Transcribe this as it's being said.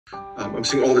I'm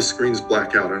seeing all the screens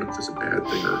black out. I don't know if that's a bad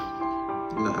thing or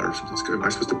not, or something's good. Am I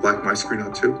supposed to black my screen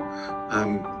out too?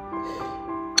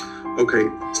 Okay,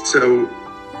 so,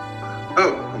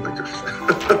 oh my gosh.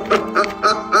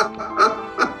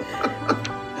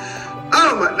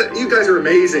 You guys are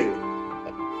amazing.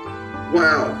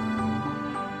 Wow.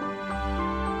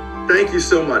 Thank you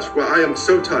so much. Well, I am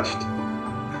so touched.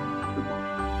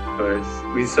 Of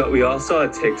course. We all saw a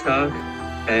TikTok,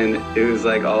 and it was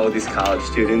like all of these college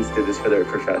students did this for their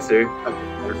professor. Oh,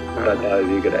 wonderful. I thought that would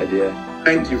be a good idea.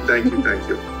 Thank you.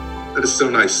 That is so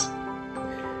nice.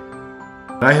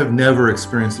 I have never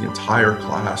experienced the entire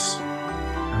class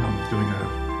doing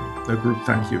a group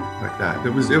thank you like that.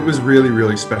 It was really,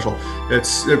 really special.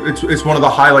 It's one of the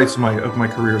highlights of my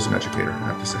career as an educator, I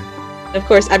have to say. Of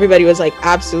course, everybody was like,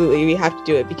 absolutely, we have to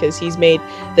do it because he's made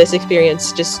this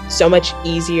experience just so much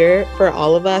easier for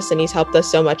all of us. And he's helped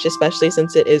us so much, especially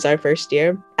since it is our first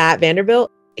year at Vanderbilt.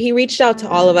 He reached out to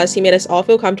all of us. He made us all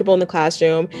feel comfortable in the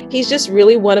classroom. He's just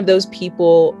really one of those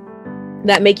people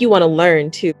that make you want to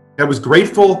learn too. I was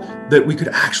grateful that we could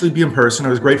actually be in person. I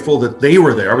was grateful that they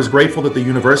were there. I was grateful that the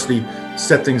university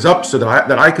set things up so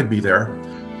that I could be there.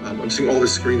 I'm seeing all the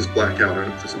screens black out. I don't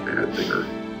know if that's a bad thing or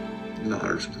not,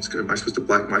 or something's good. Am I supposed to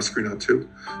black my screen out too?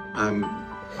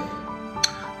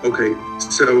 Okay,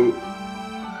 so,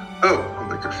 oh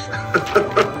my gosh.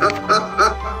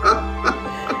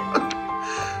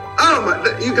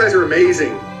 You guys are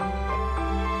amazing.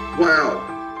 Wow.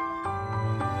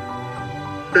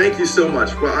 Thank you so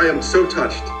much. Well, I am so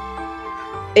touched.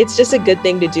 It's just a good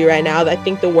thing to do right now. I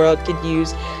think the world could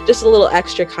use just a little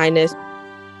extra kindness.